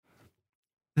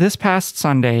This past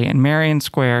Sunday in Marion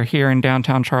Square here in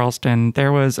downtown Charleston,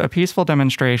 there was a peaceful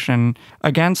demonstration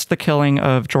against the killing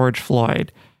of George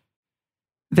Floyd.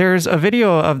 There's a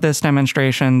video of this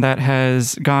demonstration that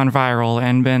has gone viral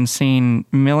and been seen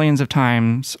millions of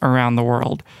times around the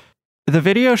world. The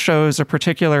video shows a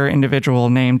particular individual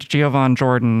named Giovanni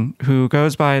Jordan, who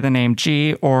goes by the name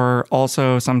G, or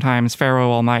also sometimes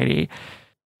Pharaoh Almighty.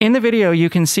 In the video, you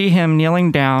can see him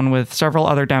kneeling down with several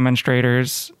other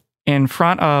demonstrators in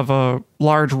front of a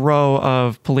large row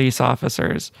of police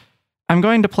officers. I'm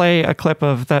going to play a clip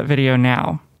of that video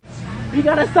now. You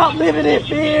gotta stop living in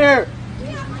fear.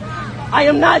 I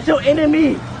am not your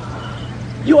enemy.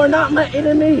 You are not my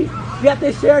enemy. We have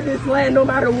to share this land no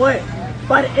matter what.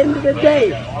 By the end of the day,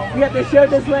 we have to share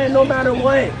this land no matter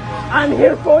what. I'm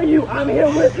here for you. I'm here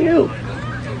with you.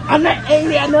 I'm not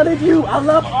angry at none of you. I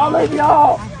love all of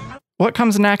y'all. What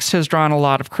comes next has drawn a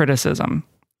lot of criticism.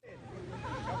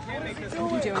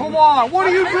 Come on, what are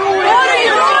you doing? What are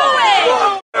you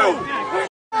doing?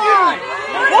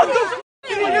 What the f***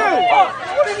 are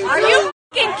you? Are you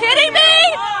f***ing kidding me?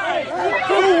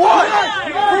 For what?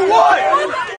 For what?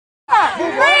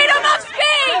 Freedom of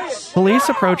speech! Police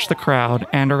approach the crowd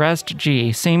and arrest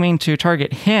G, seeming to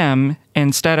target him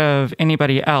instead of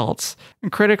anybody else.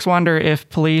 Critics wonder if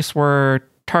police were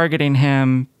targeting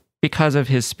him because of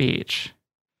his speech.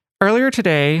 Earlier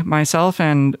today, myself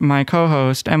and my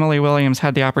co-host, Emily Williams,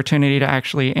 had the opportunity to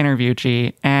actually interview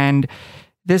G, and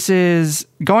this is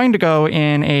going to go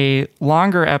in a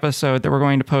longer episode that we're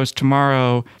going to post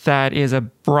tomorrow that is a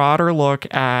broader look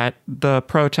at the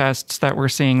protests that we're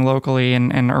seeing locally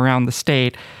and around the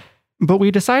state. But we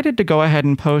decided to go ahead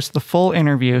and post the full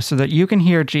interview so that you can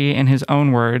hear G in his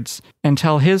own words and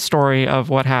tell his story of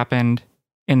what happened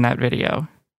in that video.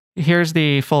 Here's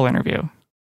the full interview.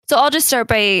 So I'll just start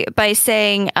by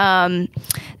saying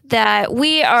that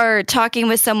we are talking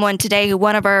with someone today who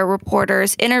one of our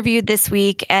reporters interviewed this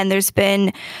week, and there's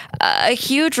been a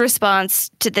huge response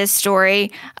to this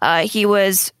story. He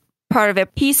was part of a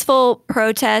peaceful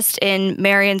protest in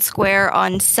Marion Square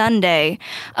on Sunday.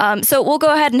 So we'll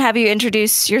go ahead and have you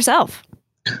introduce yourself.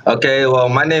 Okay, well,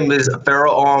 my name is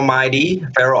Pharaoh Almighty,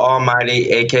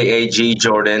 a.k.a. G.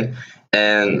 Jordan,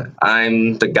 and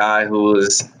I'm the guy who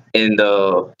is in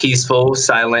the peaceful,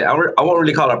 silent, I won't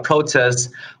really call it a protest,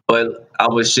 but I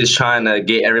was just trying to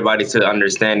get everybody to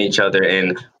understand each other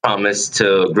and promise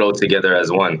to grow together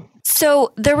as one.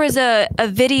 So there was a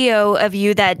video of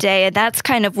you that day, and that's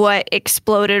kind of what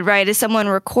exploded, right? As someone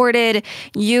recorded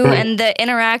you and the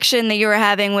interaction that you were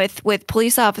having with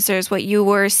police officers, what you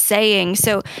were saying.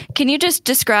 So can you just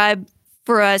describe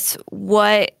for us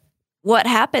what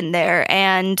happened there?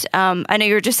 And I know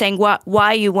you were just saying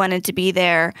why you wanted to be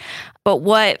there, but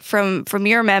what from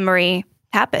your memory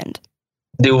happened?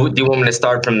 Do you want me to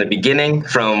start from the beginning,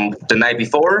 from the night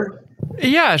before?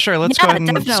 Yeah, sure. Let's go ahead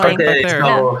and start there.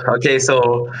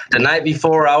 So the night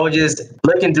before, I was just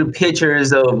looking through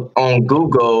pictures on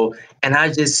Google, and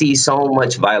I just see so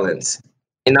much violence.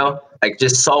 Like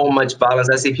just so much violence.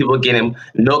 I see people getting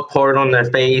milk poured on their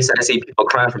face. I see people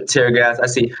crying from tear gas. I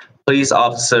see police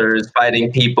officers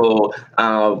fighting people,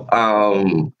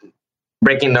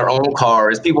 breaking their own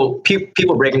cars. People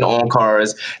breaking their own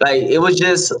cars. Like it was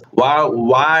just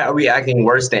why are we acting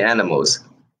worse than animals?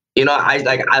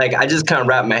 I just can't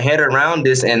wrap my head around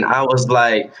this, and I was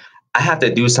like, I have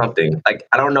to do something. Like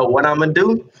I don't know what I'm gonna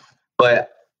do,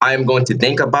 but I'm going to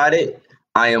think about it.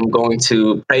 I am going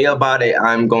to pray about it.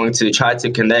 I'm going to try to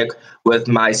connect with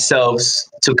myself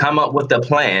to come up with a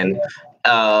plan,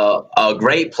 a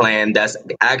great plan that's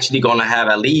actually going to have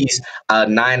at least a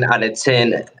 9 out of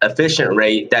 10 efficient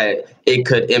rate that it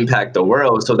could impact the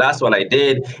world. So that's what I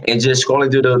did. And just scrolling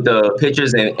through the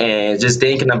pictures and just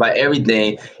thinking about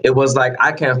everything, it was like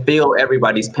I can feel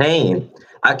everybody's pain.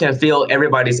 I can feel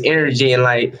everybody's energy, and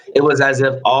like it was as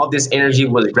if all this energy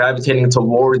was gravitating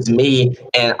towards me,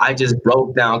 and I just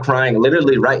broke down crying,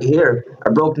 literally right here. I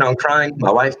broke down crying.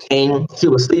 My wife came, she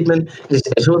was sleeping, and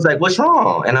she was like, "What's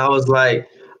wrong?" And I was like,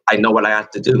 "I know what I have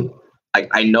to do. Like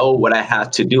I know what I have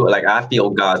to do. Like I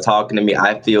feel God talking to me.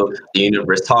 I feel the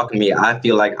universe talking to me. I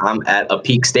feel like I'm at a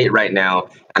peak state right now,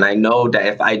 and I know that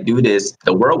if I do this,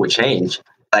 the world would change.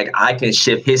 Like I can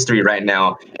shift history right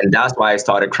now." And that's why I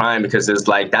started crying, because it's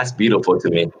like, that's beautiful to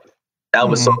me. That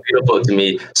was so beautiful to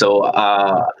me. So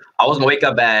I was gonna wake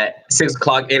up at 6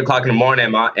 o'clock, 8 o'clock in the morning,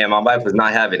 and my wife was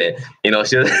not having it. She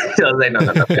was like, no,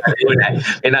 we're not doing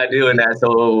that. We're not doing that.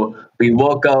 So we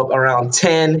woke up around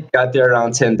 10, got there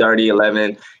around 10:30,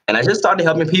 11. And I just started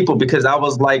helping people, because I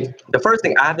was like, the first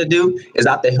thing I have to do is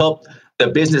I have to help the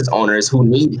business owners who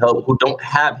need help, who don't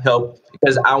have help,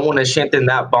 because I want to strengthen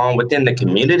that bond within the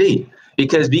community.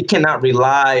 because we cannot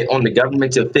rely on the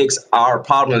government to fix our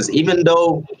problems. Even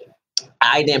though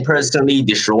I didn't personally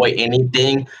destroy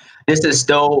anything, this is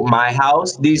still my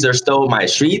house. These are still my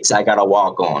streets I gotta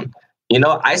walk on.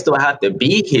 I still have to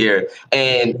be here.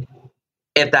 And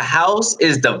if the house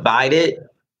is divided,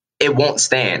 it won't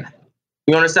stand.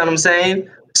 You understand what I'm saying?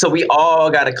 So we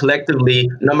all got to collectively,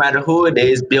 no matter who it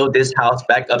is, build this house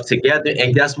back up together.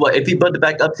 And guess what? If we build it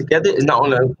back up together, it's not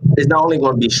only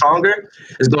going to be stronger,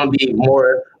 it's going to be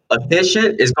more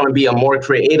efficient. It's going to be a more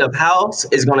creative house.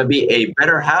 It's going to be a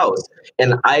better house.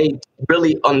 And I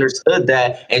really understood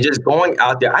that. And just going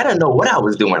out there, I didn't know what I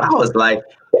was doing. I was like,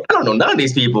 I don't know none of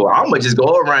these people. I'm going to just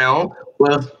go around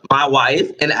with my wife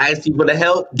and ask people to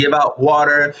help, give out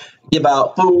water, give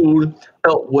out food,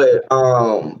 help with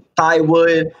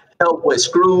plywood, help with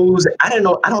screws. I don't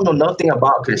know nothing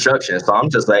about construction. So I'm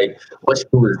just like, what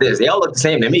screw is this? They all look the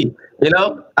same to me. I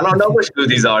don't know what screws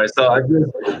these are. So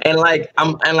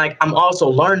I'm also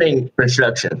learning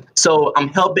construction. So I'm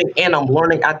helping and I'm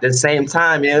learning at the same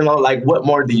time. Like, what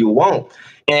more do you want?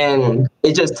 And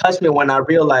it just touched me when I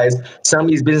realized some of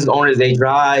these business owners, they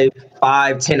drive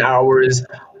 5-10 hours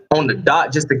on the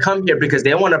dot just to come here because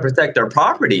they want to protect their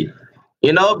property.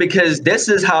 Because this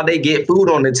is how they get food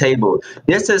on the table.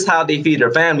 This is how they feed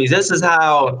their families. This is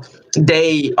how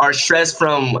they are stressed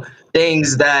from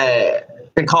things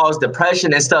that can cause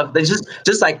depression and stuff. They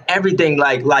just like everything,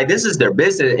 like this is their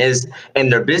business,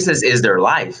 and their business is their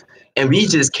life. And we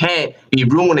just can't be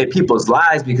ruining people's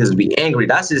lives because we angry.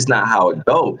 That's just not how it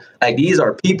goes. Like, these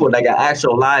are people that got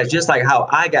actual lives, just like how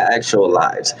I got actual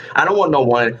lives. I don't want no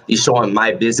one destroying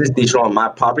my business, destroying my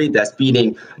property that's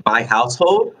feeding my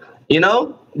household. Then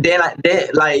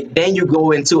you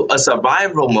go into a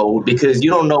survival mode because you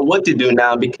don't know what to do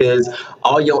now because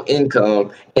all your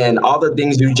income and all the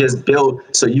things you just built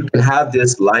so you can have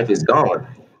this life is gone.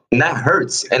 And that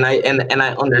hurts. And I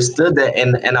understood that.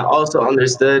 And I also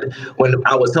understood when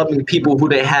I was helping people who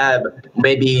didn't have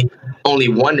maybe only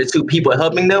 1 or 2 people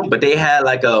helping them, but they had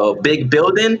like a big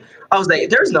building. I was like,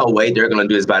 there's no way they're going to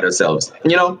do this by themselves.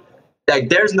 Like,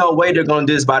 there's no way they're going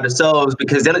to do this by themselves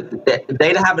because they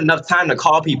don't have enough time to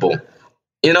call people,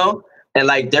 and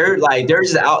they're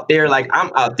just out there. Like, I'm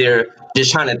out there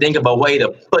just trying to think of a way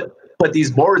to put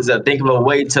these boards up, think of a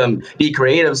way to be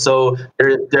creative so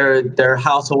their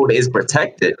household is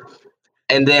protected.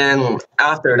 And then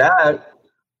after that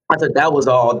was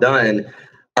all done,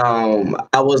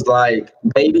 I was like,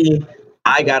 baby,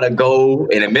 I gotta go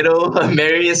in the middle of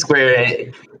Marion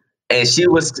Square. And she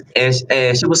was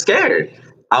scared.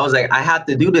 I was like, I have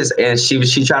to do this. And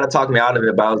she tried to talk me out of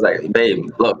it, but I was like, babe,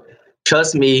 look,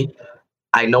 trust me,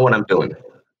 I know what I'm doing.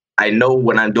 I know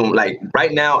what I'm doing. Like,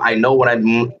 right now, I know what I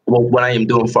am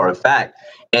doing for a fact.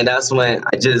 And that's when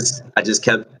I just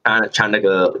kept trying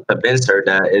to convince her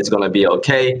that it's gonna be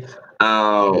okay.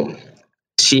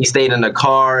 She stayed in the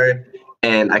car,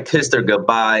 and I kissed her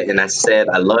goodbye, and I said,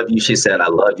 I love you. She said, I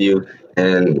love you.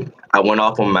 And I went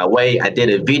off on my way. I did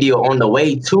a video on the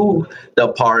way to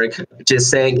the park just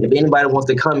saying, if anybody wants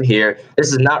to come here,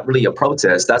 this is not really a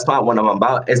protest. That's not what I'm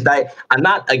about. It's that I'm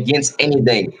not against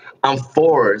anything. I'm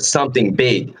for something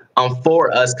big. I'm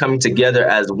for us coming together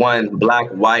as one, black,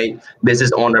 white,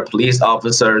 business owner, police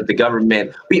officer, the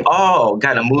government. We all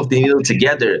got to move the needle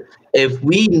together. If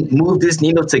we move this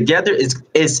needle together,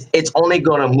 it's only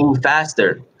going to move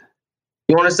faster.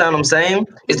 You understand what I'm saying?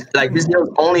 It's like this needle is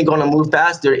only going to move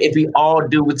faster if we all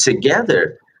do it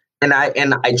together. And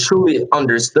I truly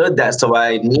understood that. So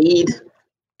I need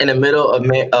in the middle of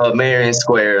Marion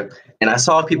Square, and I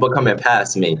saw people coming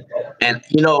past me. And,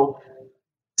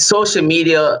 social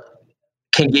media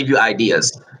can give you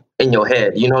ideas in your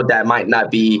head, that might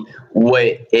not be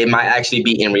what it might actually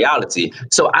be in reality.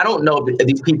 So I don't know if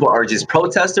these people are just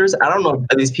protesters. I don't know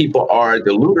if these people are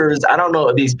the looters. I don't know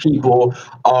if these people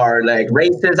are like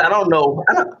racists. I don't know.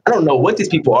 I don't know what these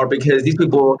people are because these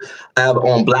people have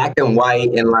on black and white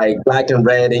and like black and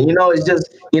red. And, it's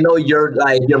just, you're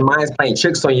like your mind's playing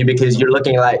tricks on you because you're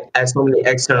looking like at so many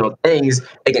external things.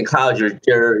 It can cloud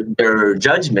your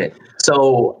judgment.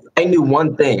 So I knew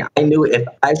one thing. I knew if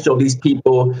I show these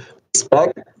people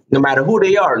respect, no matter who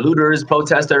they are, looters,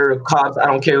 protesters, cops, I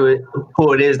don't care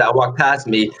who it is that walk past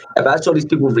me. If I show these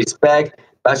people respect,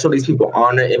 if I show these people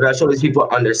honor, if I show these people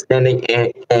understanding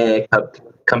and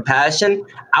compassion,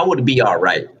 I would be all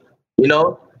right.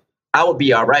 I would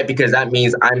be all right because that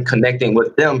means I'm connecting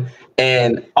with them.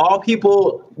 And all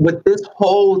people with this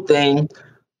whole thing,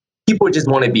 people just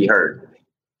want to be heard.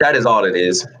 That is all it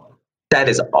is. That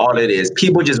is all it is.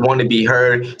 People just want to be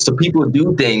heard. So people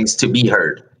do things to be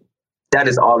heard. That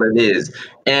is all it is.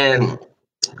 And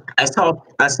I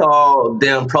saw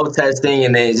them protesting,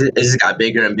 and then it just got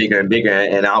bigger and bigger and bigger,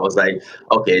 and I was like,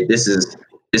 okay, this is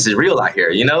real out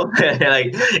here,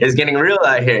 like it's getting real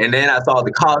out here. And then I saw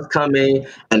the cops coming,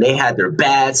 and they had their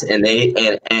bats, and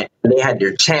and they had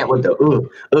their chant with the ooh,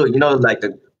 like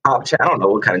the cop chant. I don't know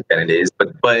what kind of chant it is,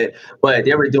 but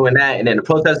they were doing that, and then the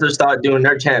protesters started doing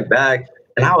their chant back,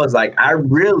 and I was like, I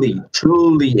really,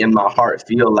 truly, in my heart,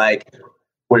 feel like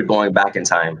we're going back in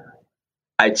time.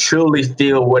 I truly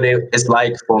feel what it's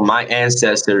like for my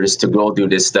ancestors to go through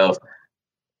this stuff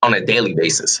on a daily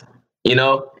basis,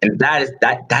 and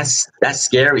that's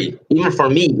scary. Even for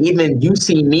me, even you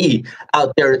see me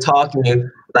out there talking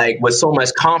like with so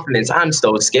much confidence, I'm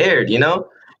so scared,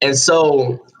 and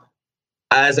so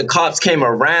as the cops came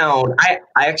around, I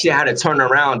actually had to turn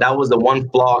around. That was the one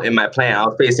flaw in my plan. I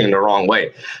was facing the wrong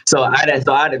way. So I had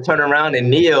to turn around and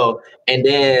kneel. And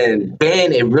then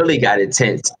it really got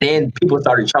intense. Then people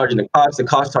started charging the cops. The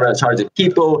cops started charging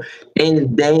people.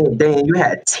 And then you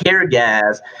had tear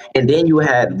gas. And then you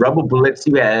had rubber bullets.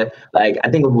 You had, like, I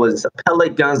think it was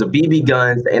pellet guns or BB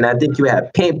guns. And I think you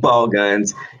had paintball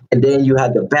guns. And then you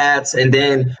had the bats, and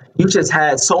then you just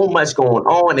had so much going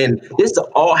on, and this is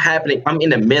all happening. I'm in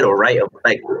the middle, right?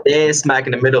 Like dead smack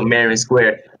in the middle of Marion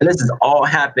Square, and this is all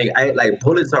happening.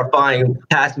 Bullets are flying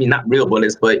past me, not real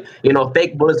bullets, but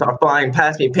fake bullets are flying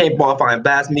past me, paintball flying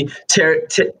past me, tear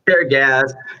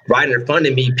gas right in front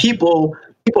of me. People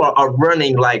are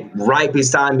running like right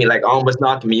beside me, like almost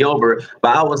knocking me over.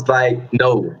 But I was like,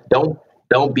 no,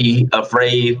 don't be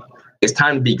afraid. It's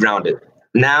time to be grounded.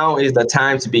 Now is the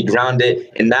time to be grounded,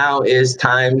 and now is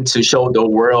time to show the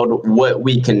world what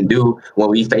we can do when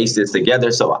we face this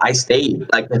together. So I stayed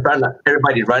like in front of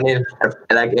everybody running,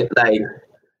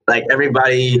 like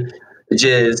everybody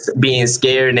just being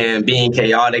scared and being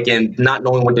chaotic and not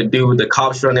knowing what to do. The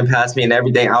cops running past me and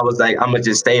everything. I was like, I'm gonna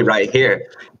just stay right here.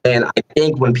 And I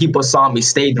think when people saw me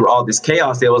stay through all this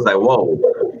chaos, it was like, whoa.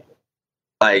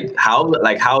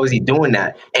 How is he doing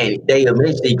that? And they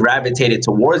eventually gravitated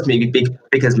towards me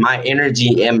because my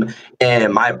energy and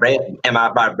my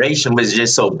vibration was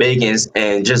just so big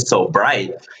and just so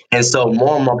bright. And so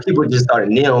more and more people just started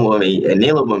kneeling with me and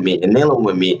kneeling with me and kneeling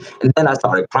with me. And then I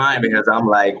started crying because I'm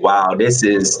like, wow, this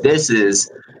is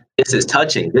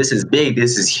touching. This is big.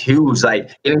 This is huge.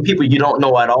 Like getting people you don't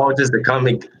know at all just to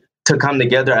come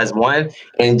together as one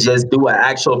and just do an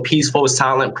actual peaceful,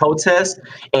 silent protest.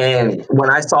 And when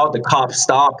I saw the cops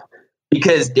stop,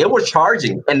 because they were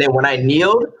charging, and then when I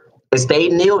kneeled, as they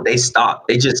kneeled, they stopped.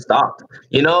 They just stopped,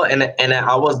 and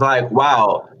I was like,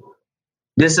 wow,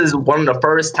 this is one of the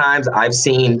first times I've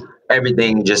seen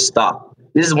everything just stop.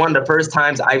 This is one of the first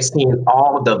times I've seen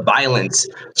all the violence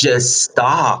just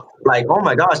stop. Like, oh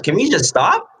my gosh, can we just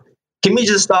stop? Can we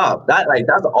just stop? That's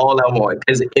all I want.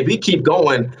 Because if we keep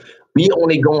going, we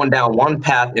only going down one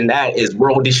path, and that is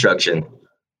world destruction.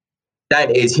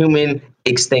 That is human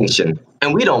extinction.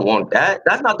 And we don't want that.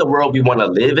 That's not the world we want to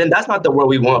live in. That's not the world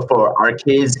we want for our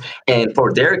kids and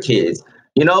for their kids.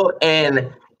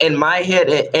 And in my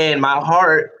head and my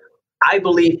heart, I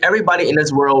believe everybody in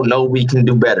this world know we can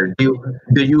do better. Do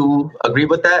you agree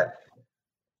with that?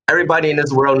 Everybody in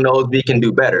this world knows we can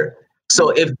do better. So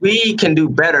if we can do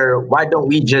better, why don't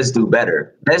we just do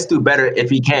better? Let's do better if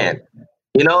we can,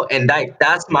 and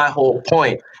that's my whole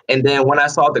point. And then when I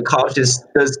saw the cops just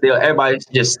stood still, everybody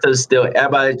just stood still,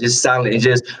 everybody just silent and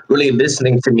just really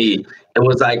listening to me. It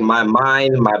was like my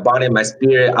mind, my body, my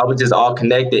spirit, I was just all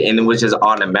connected, and it was just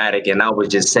automatic. And I was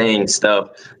just saying stuff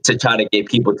to try to get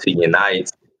people to unite.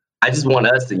 I just want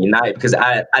us to unite because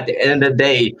at the end of the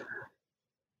day,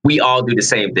 we all do the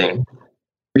same thing.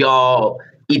 We all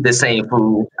eat the same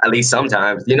food, at least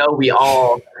sometimes. We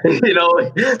all,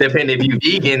 depending if you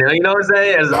vegan, you know what I'm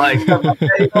saying? It's like,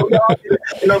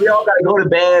 we all gotta go to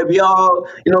bed. We all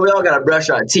gotta brush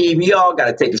our teeth. We all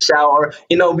gotta take a shower.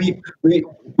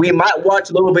 We might watch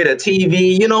a little bit of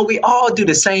TV. We all do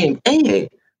the same thing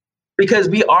because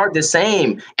we are the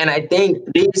same. And I think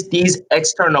these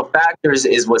external factors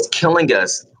is what's killing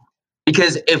us.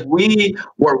 Because if we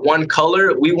were one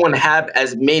color, we wouldn't have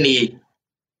as many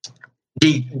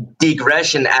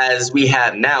digression as we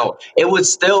have now. It would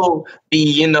still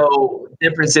be,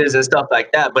 differences and stuff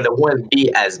like that, but it wouldn't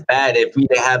be as bad if we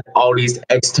didn't have all these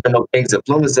external things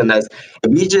influencing us.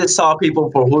 If we just saw people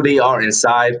for who they are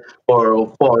inside,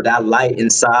 or for that light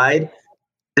inside,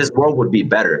 this world would be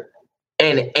better.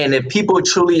 And if people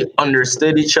truly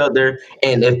understood each other,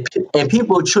 and if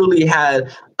people truly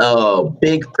had a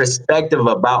big perspective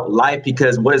about life,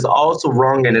 because what is also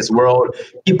wrong in this world,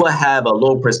 people have a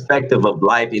low perspective of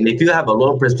life. And if you have a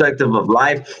low perspective of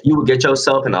life, you will get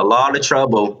yourself in a lot of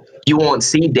trouble you won't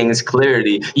see things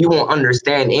clearly. You won't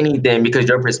understand anything because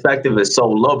your perspective is so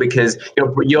low, because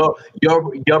your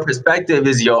perspective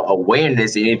is your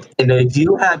awareness. And if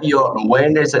you have your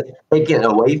awareness taken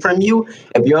away from you,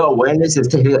 if your awareness is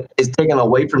taken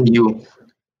away from you,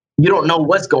 you don't know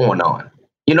what's going on.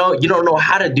 You don't know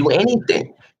how to do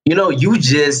anything. You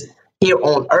just here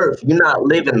on earth. You're not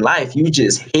living life. You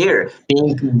just here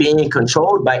being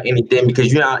controlled by anything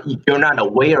because you're not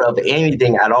aware of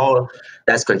anything at all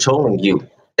that's controlling you,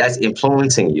 that's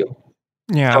influencing you.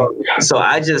 Yeah. So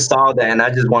I just saw that and I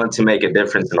just wanted to make a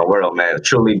difference in the world, man. I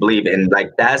truly believe. And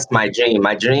like, that's my dream.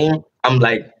 My dream, I'm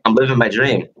living my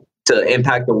dream to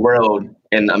impact the world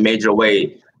in a major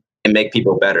way and make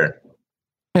people better.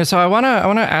 Yeah, so I want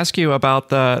to ask you about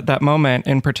that moment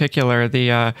in particular,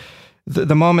 the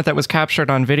moment that was captured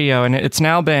on video, and it's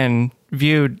now been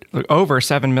viewed over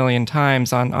 7 million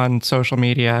times on social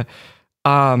media.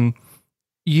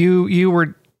 You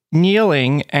were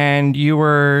kneeling and you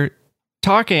were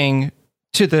talking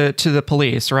to the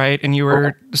police, right? And you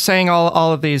were saying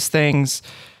all of these things,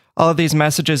 all of these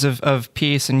messages of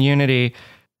peace and unity.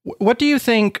 What do you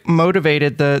think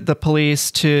motivated the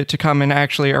police to come and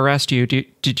actually arrest you?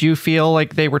 Did you feel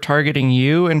like they were targeting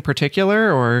you in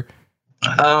particular, or?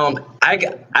 I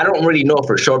don't really know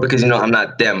for sure because I'm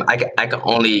not them. I can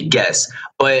only guess,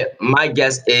 but my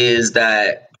guess is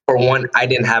that, for one, I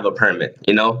didn't have a permit,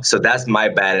 so that's my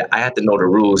bad. I have to know the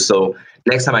rules. So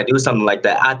next time I do something like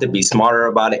that, I have to be smarter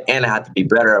about it, and I have to be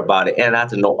better about it, and I have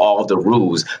to know all the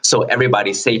rules so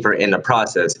everybody's safer in the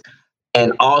process.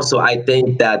 And also, I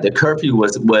think that the curfew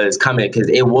was coming because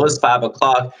it was 5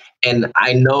 o'clock, and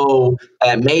I know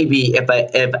that maybe if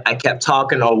I kept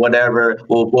talking or whatever,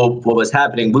 what was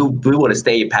happening, we would have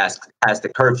stayed past the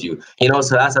curfew.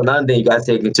 So that's another thing you got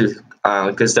to take into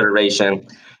consideration.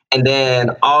 And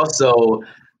then also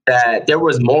that there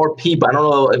was more people. I don't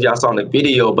know if y'all saw in the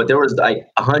video, but there was like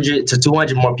 100 to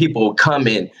 200 more people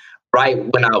coming right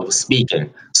when I was speaking.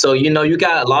 So you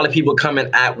got a lot of people coming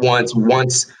at once.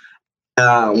 Once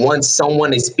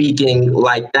someone is speaking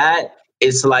like that,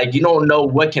 it's like you don't know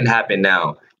what can happen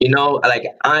now.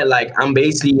 I'm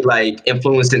basically like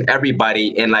influencing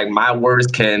everybody, and like my words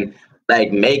can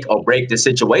like make or break the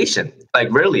situation. Like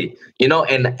really,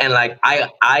 and like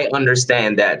I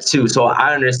understand that too. So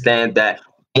I understand that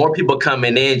more people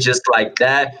coming in just like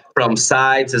that, from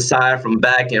side to side, from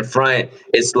back and front.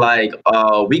 It's like,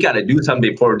 we got to do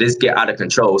something before this get out of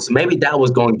control. So maybe that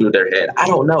was going through their head. I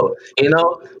don't know,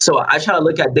 So I try to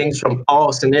look at things from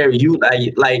all scenarios.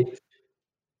 Like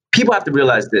people have to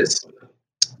realize this.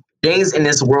 Things in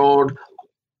this world,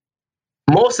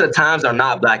 most of the times, are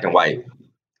not black and white.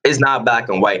 It's not black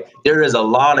and white. There is a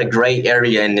lot of gray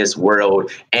area in this world,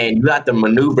 and you have to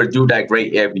maneuver through that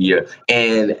gray area.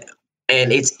 And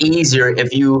it's easier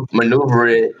if you maneuver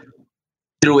it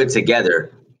through it together.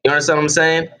 You understand what I'm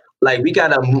saying? Like, we got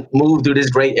to move through this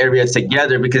gray area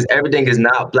together because everything is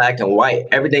not black and white.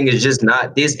 Everything is just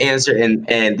not this answer and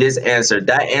this answer,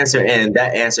 that answer and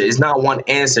that answer. It's not one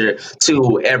answer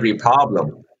to every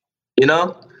problem,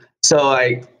 So,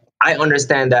 like, I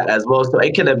understand that as well. So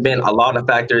it could have been a lot of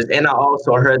factors. And I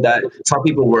also heard that some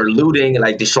people were looting,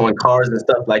 like destroying cars and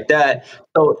stuff like that.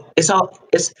 So it's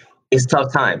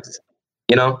tough times.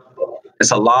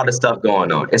 It's a lot of stuff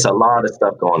going on.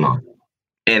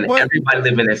 And everybody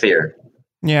living in fear.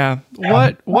 Yeah.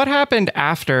 What happened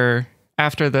after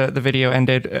the video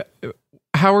ended?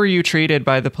 How were you treated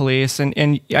by the police?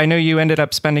 And I know you ended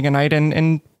up spending a night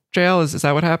in jail. Is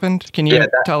that what happened? Can you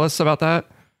tell us about that?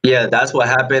 Yeah, that's what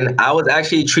happened. I was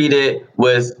actually treated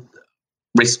with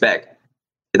respect.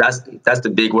 That's the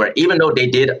big word. Even though they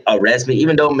did arrest me,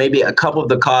 even though maybe a couple of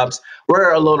the cops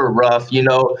were a little rough,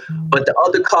 but the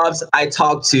other cops I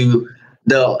talked to,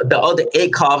 the other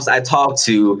 8 cops I talked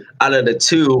to out of the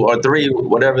 2 or 3,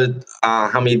 whatever,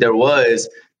 how many there was,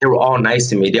 they were all nice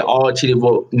to me. They all treated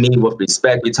me with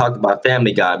respect. We talked about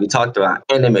Family Guy. We talked about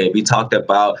anime. We talked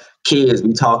about kids.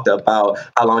 We talked about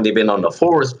how long they've been on the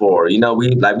force for. We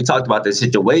talked about the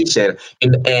situation,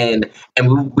 and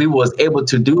we was able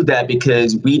to do that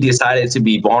because we decided to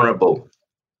be vulnerable.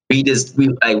 We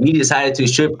decided to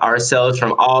strip ourselves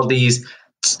from all these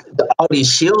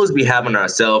shields we have on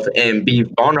ourselves and be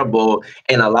vulnerable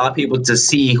and allow people to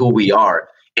see who we are.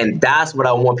 And that's what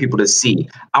I want people to see.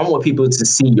 I want people to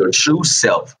see your true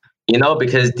self,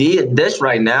 because this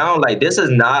right now, like, this is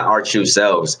not our true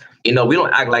selves. We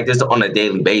don't act like this on a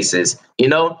daily basis,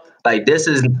 like this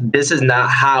is not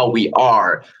how we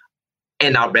are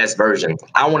in our best version.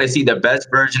 I want to see the best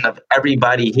version of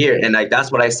everybody here. And like,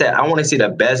 that's what I said. I want to see the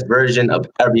best version of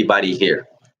everybody here.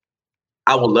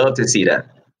 I would love to see that.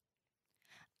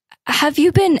 Have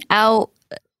you been out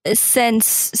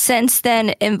since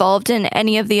then involved in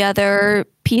any of the other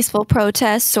peaceful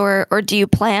protests, or do you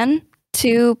plan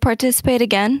to participate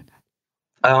again?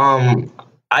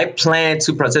 I plan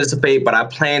to participate, but I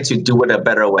plan to do it a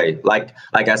better way. Like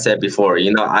I said before,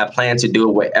 I plan to do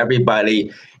it where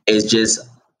everybody is just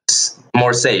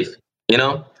more safe,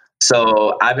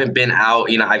 So I haven't been out,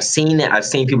 I've seen it. I've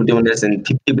seen people doing this and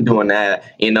people doing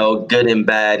that, good and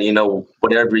bad,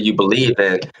 whatever you believe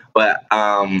in. But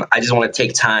I just want to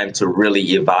take time to really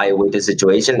evaluate the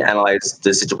situation, analyze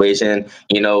the situation,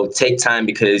 take time,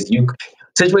 because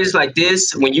situations like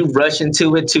this, when you rush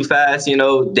into it too fast,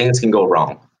 things can go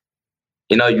wrong.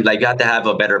 You have to have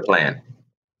a better plan.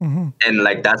 Mm-hmm.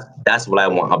 And that's what I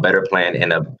want, a better plan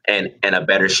and a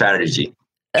better strategy.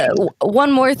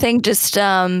 One more thing, just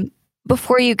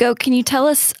before you go, can you tell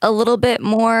us a little bit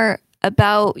more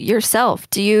about yourself?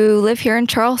 Do you live here in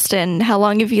Charleston? How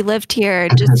long have you lived here?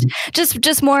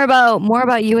 Just more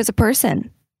about you as a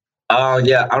person.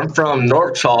 Yeah, I'm from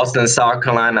North Charleston, South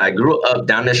Carolina. I grew up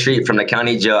down the street from the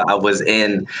county jail I was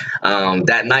in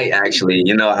that night, actually.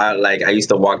 I used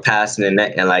to walk past and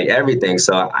everything.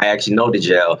 So I actually know the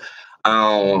jail.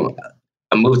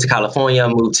 I moved to California,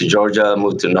 moved to Georgia,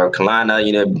 moved to North Carolina,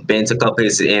 been to a couple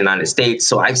places in the United States.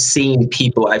 So I've seen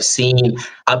people, I've seen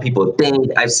how people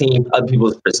think, I've seen other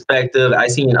people's perspective,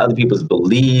 I've seen other people's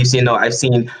beliefs, I've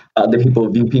seen other people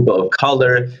view people of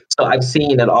color. So I've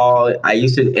seen it all. I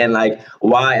used to, and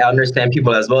why I understand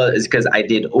people as well is because I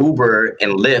did Uber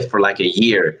and Lyft for a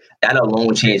year. That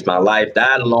alone changed my life.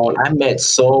 That alone, I met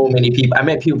so many people. I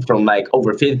met people from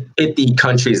over 50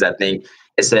 countries, I think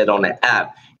it said on the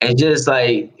app. And just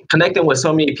connecting with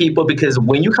so many people, because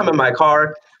when you come in my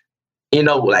car,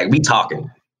 we talking.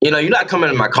 You're not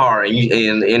coming in my car and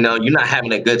you're not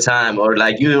having a good time, or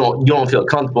you don't feel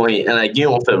comfortable and you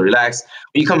don't feel relaxed.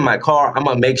 When you come in my car, I'm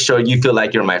gonna make sure you feel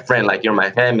like you're my friend, like you're my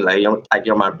family, like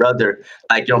you're my brother,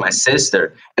 like you're my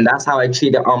sister. And that's how I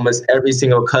treated almost every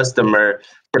single customer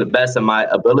for the best of my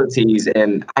abilities.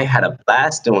 And I had a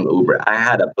blast doing Uber.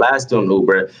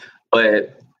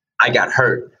 But I got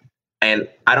hurt. And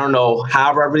I don't know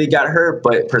how I really got hurt,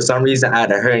 but for some reason I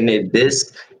had a herniated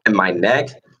disc in my neck.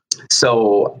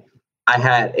 So I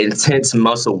had intense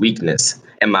muscle weakness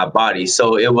in my body.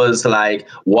 So it was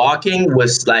walking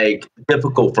was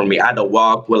difficult for me. I had to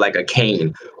walk with a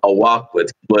cane or walk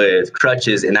with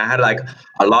crutches. And I had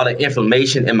a lot of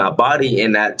inflammation in my body.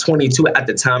 And at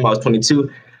the time I was 22,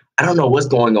 I don't know what's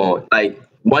going on.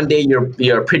 One day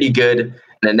you're pretty good.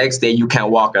 And the next day you can't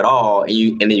walk at all,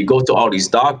 and then you go to all these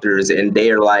doctors, and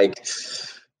they're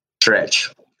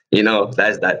stretch.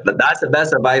 That's the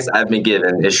best advice I've been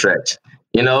given is stretch.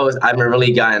 I haven't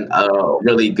really gotten a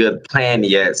really good plan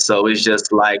yet, so it's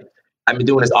just I've been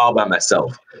doing this all by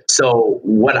myself. So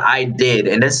what I did,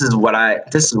 and this is why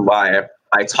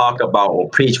I talk about or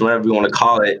preach, whatever you want to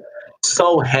call it,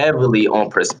 so heavily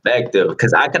on perspective,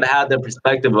 because I could have the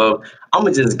perspective of I'm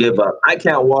gonna just give up. I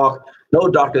can't walk. No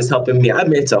doctor's helping me. I've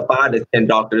been to 5 to 10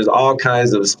 doctors, all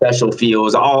kinds of special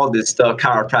fields, all this stuff,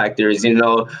 chiropractors,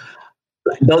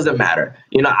 doesn't matter.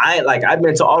 I've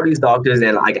been to all these doctors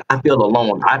and I feel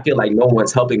alone. I feel like no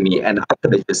one's helping me, and I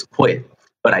could have just quit,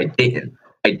 but I didn't.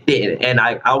 And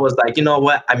I was like, you know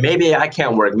what? Maybe I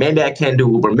can't work. Maybe I can't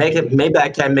do Uber. Maybe I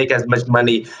can't make as much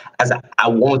money as I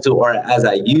want to or as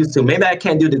I used to. Maybe I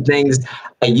can't do the things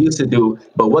I used to do,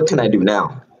 but what can I do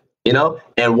now?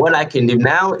 And what I can do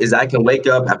now is I can wake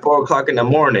up at 4 o'clock in the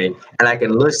morning and I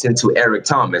can listen to Eric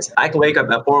Thomas. I can wake up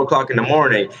at 4 o'clock in the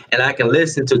morning and I can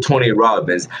listen to Tony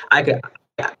Robbins. I can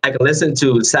listen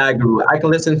to Sadhguru. I can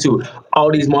listen to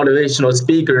all these motivational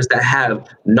speakers that have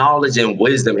knowledge and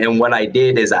wisdom. And what I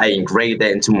did is I engraved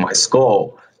that into my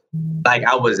skull.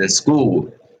 I was in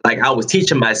school. I was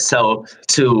teaching myself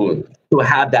to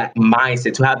have that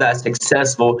mindset, to have that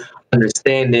successful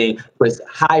understanding with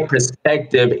high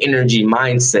perspective energy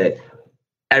mindset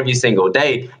every single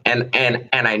day. And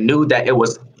I knew that it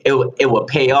would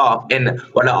pay off. And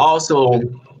what I also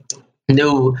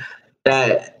knew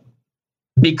that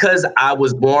because I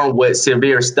was born with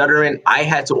severe stuttering, I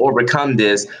had to overcome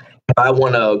this if I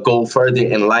want to go further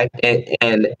in life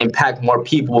and impact more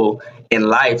people in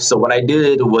life. So what I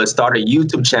did was start a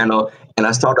YouTube channel, and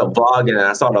I started vlogging.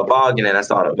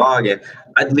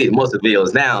 I delete most of the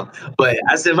videos now, but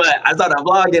I started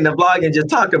vlogging, just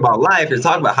talking about life and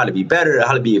talking about how to be better,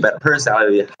 how to be a better person,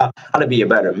 how to be a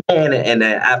better man. And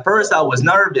at first I was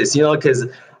nervous, because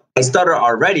I stutter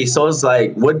already. So it's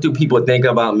what do people think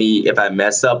about me if I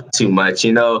mess up too much?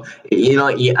 And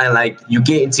you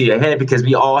get into your head because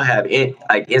we all have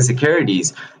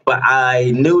insecurities. But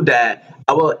I knew that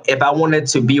if I wanted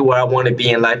to be where I want to be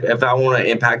in life, if I want to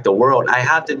impact the world, I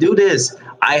have to do this.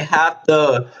 I have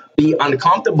to be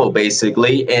uncomfortable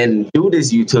basically and do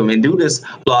this YouTube and do this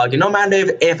blog. No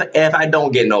matter if I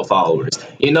don't get no followers,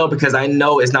 because I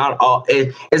know it's not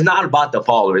about the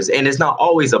followers, and it's not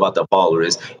always about the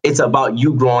followers. It's about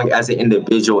you growing as an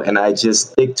individual, and I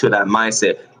just stick to that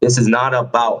mindset. This is not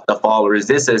about the followers.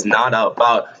 This is not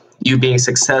about you being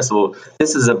successful.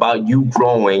 This is about you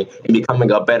growing and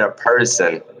becoming a better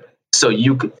person, so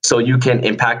you can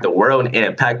impact the world and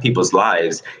impact people's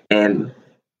lives. And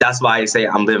that's why I say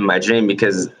I'm living my dream,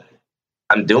 because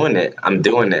I'm doing it. I've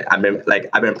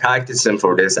been practicing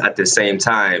for this at the same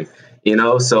time,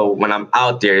 So when I'm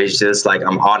out there, it's just like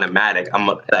I'm automatic.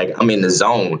 I'm in the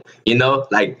zone,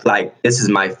 like this is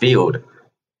my field.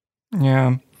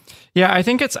 Yeah. I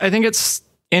think it's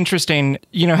interesting,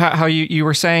 how you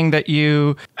were saying that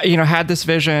you had this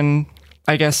vision.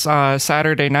 I guess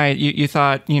Saturday night you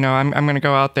thought, I'm going to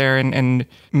go out there and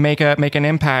make an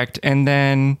impact, and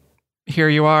then here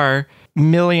you are.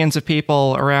 Millions of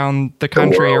people around the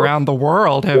country, around the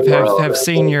world have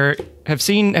seen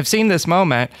this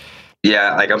moment.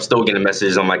 Yeah, like I'm still getting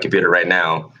messages on my computer right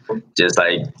now, just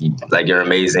like you're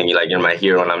amazing, you're my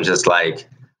hero, and I'm just like,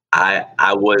 I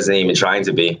wasn't even trying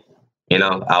to be,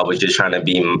 I was just trying to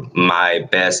be my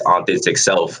best authentic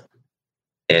self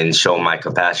and show my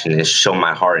compassion and show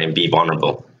my heart and be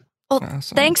vulnerable. Well,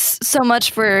 awesome. Thanks so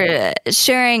much for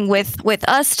sharing with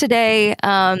us today,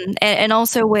 and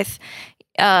also with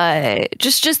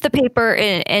just the paper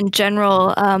in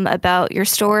general about your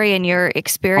story and your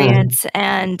experience,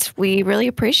 and we really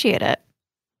appreciate it.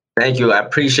 Thank you. I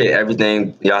appreciate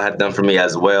everything y'all have done for me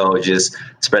as well, just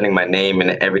spreading my name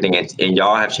and everything, and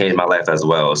y'all have changed my life as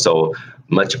well. So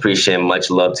much appreciation, much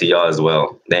love to y'all as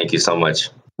well. Thank you so much.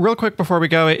 Real quick before we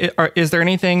go, is there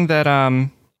anything that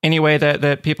any way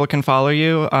that people can follow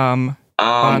you on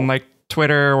like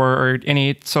Twitter or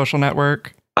any social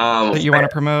network that you want to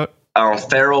promote?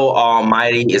 Pharaoh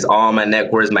Almighty is all my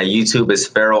networks. My YouTube is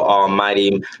Pharaoh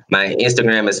Almighty. My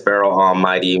Instagram is Pharaoh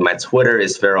Almighty. My Twitter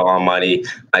is Pharaoh Almighty.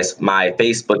 My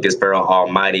Facebook is Pharaoh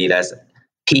Almighty. That's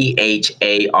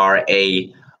PHARAOHALMIGHTY,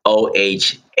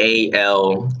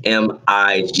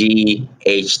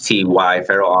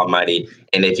 Pharaoh Almighty.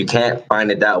 And if you can't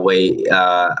find it that way,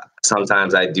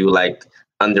 sometimes I do like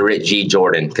under it G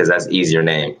Jordan, because that's easier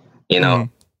name,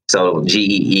 So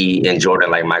GEE and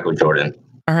Jordan, like Michael Jordan.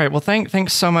 All right. Well,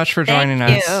 thanks so much for joining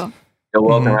us. You're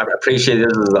welcome. I appreciate it.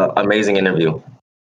 This was an amazing interview.